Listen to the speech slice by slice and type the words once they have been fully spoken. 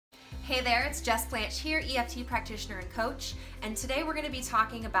Hey there, it's Jess Blanche here, EFT practitioner and coach, and today we're going to be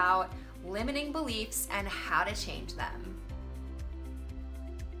talking about limiting beliefs and how to change them.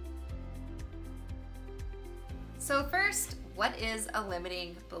 So first, what is a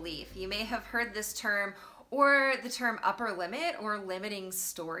limiting belief? You may have heard this term or the term upper limit or limiting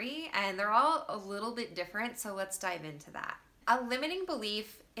story, and they're all a little bit different, so let's dive into that. A limiting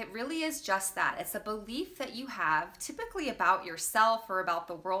belief, it really is just that. It's a belief that you have, typically about yourself or about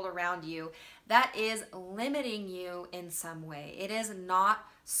the world around you, that is limiting you in some way. It is not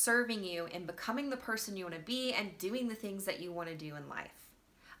serving you in becoming the person you want to be and doing the things that you want to do in life.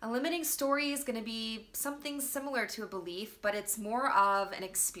 A limiting story is going to be something similar to a belief, but it's more of an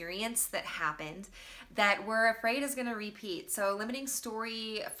experience that happened that we're afraid is going to repeat. So a limiting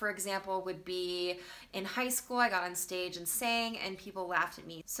story, for example, would be in high school, I got on stage and sang and people laughed at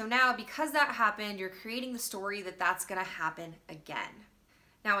me. So now because that happened, you're creating the story that that's going to happen again.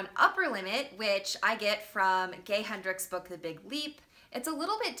 Now an upper limit, which I get from Gay Hendricks' book, The Big Leap, it's a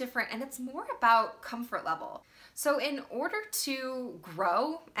little bit different and it's more about comfort level. So in order to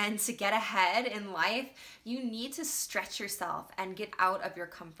grow and to get ahead in life, you need to stretch yourself and get out of your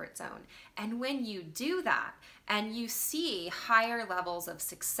comfort zone. And when you do that and you see higher levels of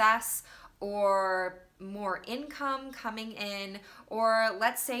success or more income coming in, or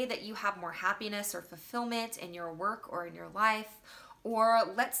let's say that you have more happiness or fulfillment in your work or in your life, or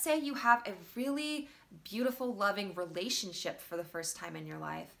let's say you have a really beautiful, loving relationship for the first time in your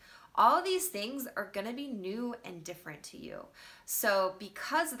life. All of these things are gonna be new and different to you. So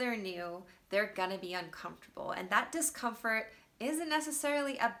because they're new, they're gonna be uncomfortable. And that discomfort isn't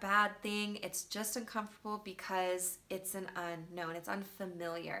necessarily a bad thing. It's just uncomfortable because it's an unknown, it's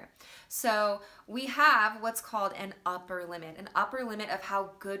unfamiliar. So we have what's called an upper limit of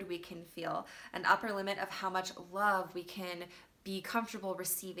how good we can feel, an upper limit of how much love we can be comfortable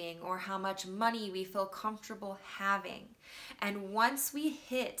receiving, or how much money we feel comfortable having. And once we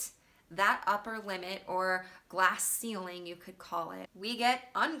hit that upper limit, or glass ceiling you could call it, we get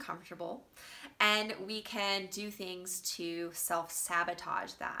uncomfortable and we can do things to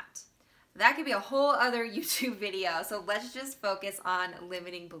self-sabotage that. That could be a whole other YouTube video, so let's just focus on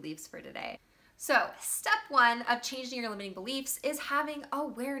limiting beliefs for today. So step one of changing your limiting beliefs is having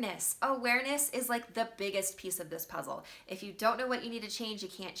awareness. Awareness is like the biggest piece of this puzzle. If you don't know what you need to change, you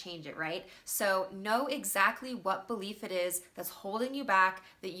can't change it, right? So know exactly what belief it is that's holding you back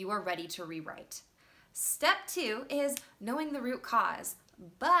that you are ready to rewrite. Step two is knowing the root cause.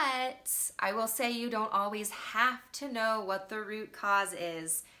 But I will say you don't always have to know what the root cause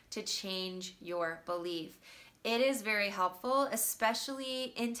is to change your belief. It is very helpful,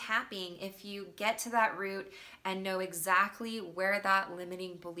 especially in tapping, if you get to that root and know exactly where that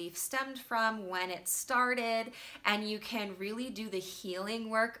limiting belief stemmed from, when it started, and you can really do the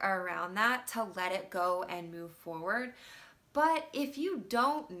healing work around that to let it go and move forward. But if you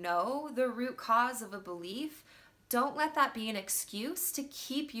don't know the root cause of a belief, don't let that be an excuse to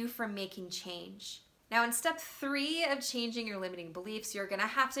keep you from making change. Now in step three of changing your limiting beliefs, you're gonna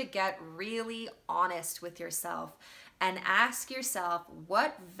have to get really honest with yourself and ask yourself,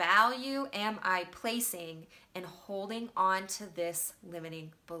 what value am I placing in holding on to this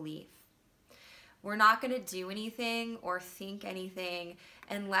limiting belief? We're not gonna do anything or think anything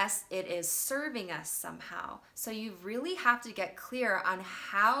unless it is serving us somehow. So you really have to get clear on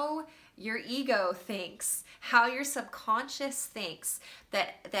how your ego thinks, how your subconscious thinks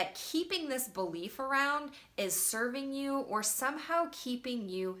that keeping this belief around is serving you or somehow keeping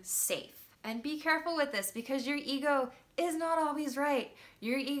you safe. And be careful with this because your ego is not always right.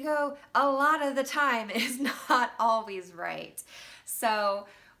 Your ego, a lot of the time, is not always right. So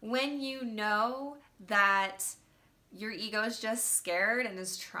when you know that your ego is just scared and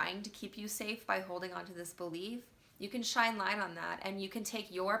is trying to keep you safe by holding on to this belief, you can shine light on that and you can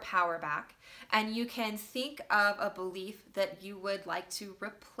take your power back and you can think of a belief that you would like to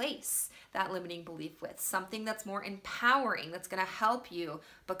replace that limiting belief with, something that's more empowering, that's gonna help you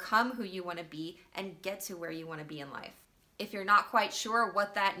become who you wanna be and get to where you wanna be in life. If you're not quite sure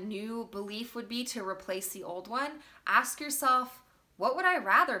what that new belief would be to replace the old one, ask yourself, what would I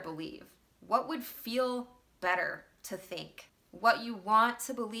rather believe? What would feel better to think? What you want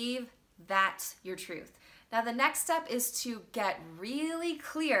to believe, that's your truth. Now the next step is to get really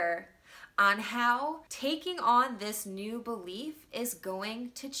clear on how taking on this new belief is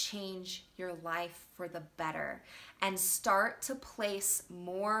going to change your life for the better, and start to place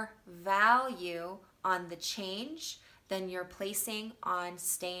more value on the change than you're placing on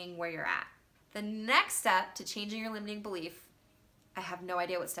staying where you're at. The next step to changing your limiting belief, I have no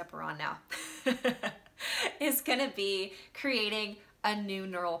idea what step we're on now, is gonna be creating a new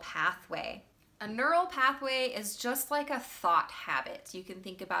neural pathway. A neural pathway is just like a thought habit. You can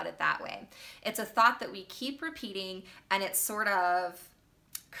think about it that way. It's a thought that we keep repeating, and it's sort of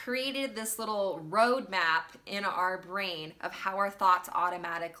created this little roadmap in our brain of how our thoughts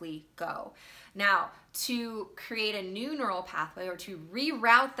automatically go. Now, to create a new neural pathway or to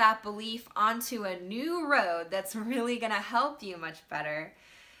reroute that belief onto a new road that's really gonna help you much better,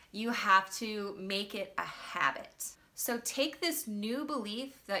 you have to make it a habit. So take this new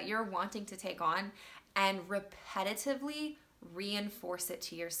belief that you're wanting to take on and repetitively reinforce it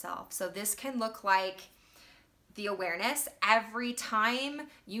to yourself. So this can look like the awareness. Every time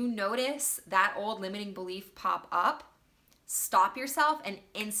you notice that old limiting belief pop up, stop yourself and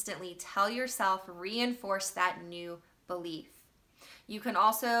instantly tell yourself, reinforce that new belief. You can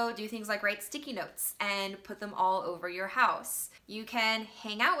also do things like write sticky notes and put them all over your house. You can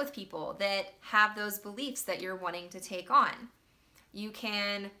hang out with people that have those beliefs that you're wanting to take on. You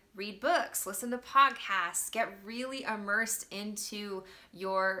can read books, listen to podcasts, get really immersed into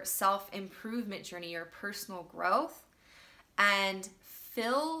your self-improvement journey, your personal growth, and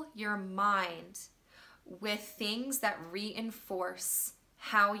fill your mind with things that reinforce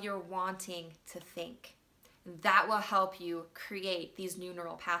how you're wanting to think. That will help you create these new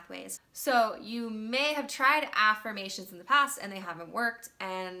neural pathways. So you may have tried affirmations in the past and they haven't worked,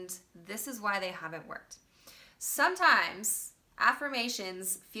 and this is why they haven't worked. Sometimes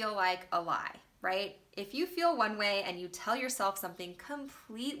affirmations feel like a lie, right? If you feel one way and you tell yourself something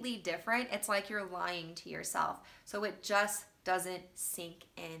completely different, it's like you're lying to yourself. So it just doesn't sink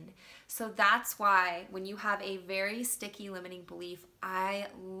in. So that's why when you have a very sticky limiting belief, I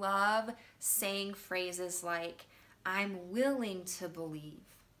love saying phrases like, I'm willing to believe.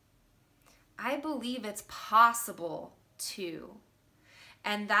 I believe it's possible to.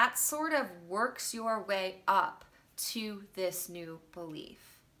 And that sort of works your way up to this new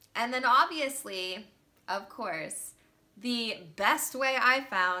belief. And then obviously, of course, the best way I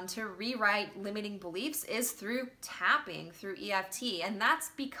found to rewrite limiting beliefs is through tapping, through EFT. And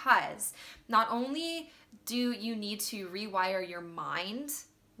that's because not only do you need to rewire your mind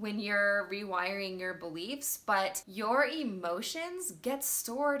when you're rewiring your beliefs, but your emotions get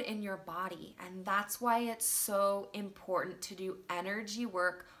stored in your body. And that's why it's so important to do energy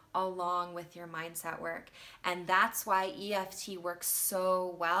work along with your mindset work. And that's why EFT works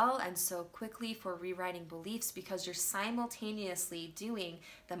so well and so quickly for rewriting beliefs, because you're simultaneously doing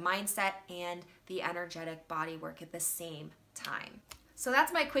the mindset and the energetic body work at the same time. So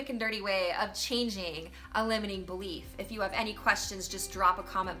that's my quick and dirty way of changing a limiting belief. If you have any questions, just drop a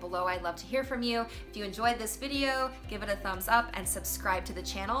comment below. I'd love to hear from you. If you enjoyed this video, give it a thumbs up and subscribe to the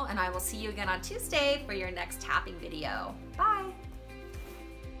channel, and I will see you again on Tuesday for your next tapping video. Bye.